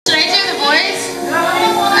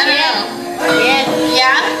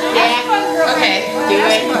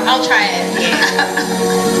I'll try it.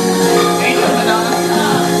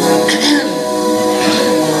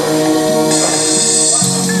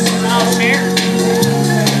 Oh, Cher.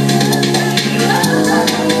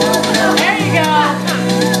 There you go.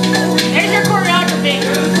 There's your choreography.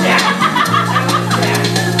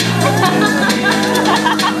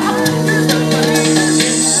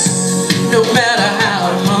 No matter how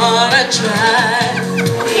hard I try,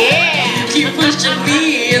 Yeah. you keep pushing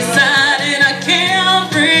me aside and I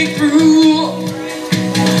can't break through.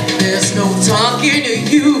 There's no talking to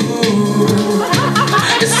you.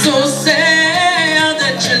 It's so sad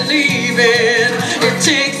that you're leaving. It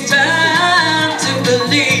takes time to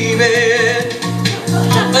believe it.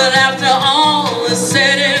 But after all is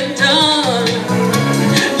said and done,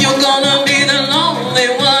 you're gonna be the lonely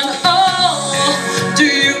one. Oh, do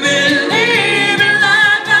you believe in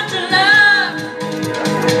life after love?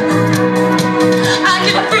 I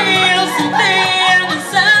can feel something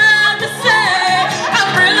inside me say, I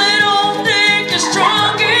really don't think you're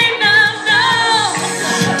strong enough now.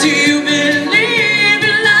 Do you believe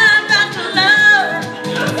in life after love?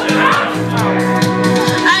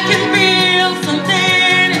 I can feel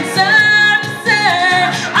something inside me say,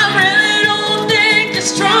 I really don't think you're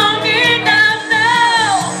strong enough now.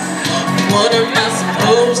 What am I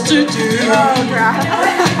supposed to do?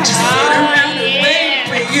 Just sit around and wait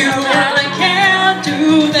for you. Well, I can't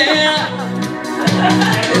do that.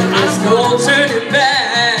 And there's no turning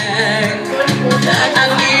back. I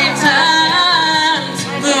need time to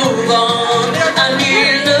move on. I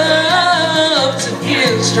need love to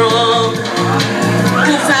get strong.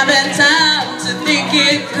 'Cause I've had time to think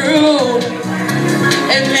it through.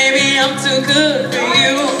 And maybe I'm too good for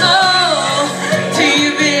you. Oh, do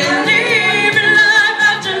you believe in life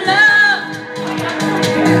after love?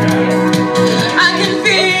 I can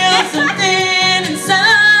feel something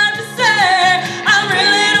inside me say, I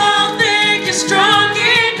really don't think you're strong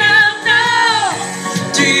enough now.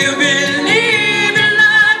 Do you believe in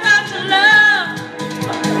life after love?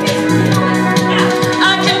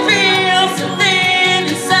 I can feel something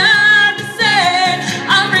inside me say,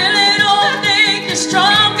 I really don't think you're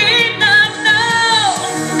strong enough now.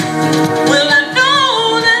 Well, I know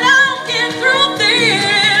that I'll get through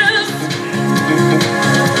this,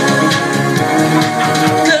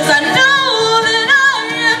 'cause I know that I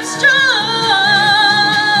am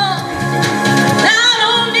strong. I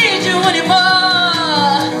don't need you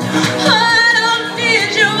anymore. I don't need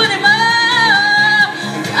you anymore.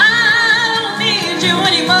 I don't need you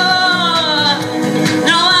anymore.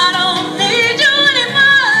 No, I don't need you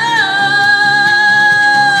anymore.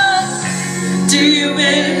 Do you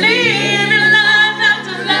believe in life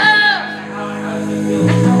after love?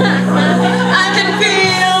 I can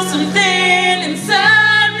feel something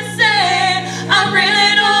inside me say, I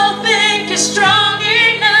really don't think you're strong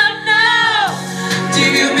enough now. Do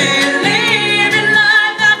you believe in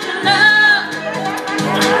life after love?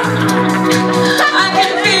 I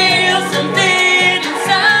can feel something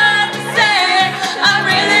inside me say, I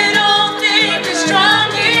really don't think you're strong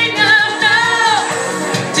enough now.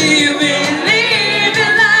 Do you believe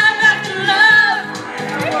in life after love?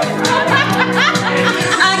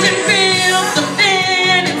 I can feel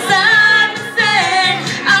something inside me say,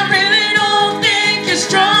 I really don't think you're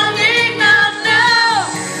strong enough now.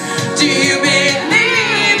 Do you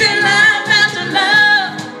believe in life after love?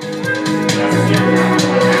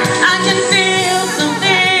 I can feel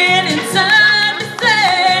something inside me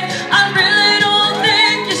say, I really don't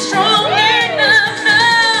think you're strong enough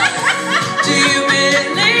now. Do you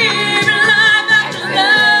believe in life after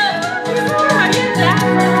love?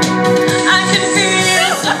 I can feel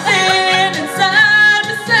something inside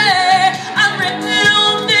me say, I really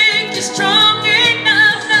don't think you're strong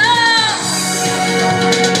enough now.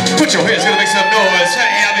 Put your hands together, make some noise.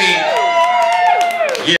 Hey, Abbie.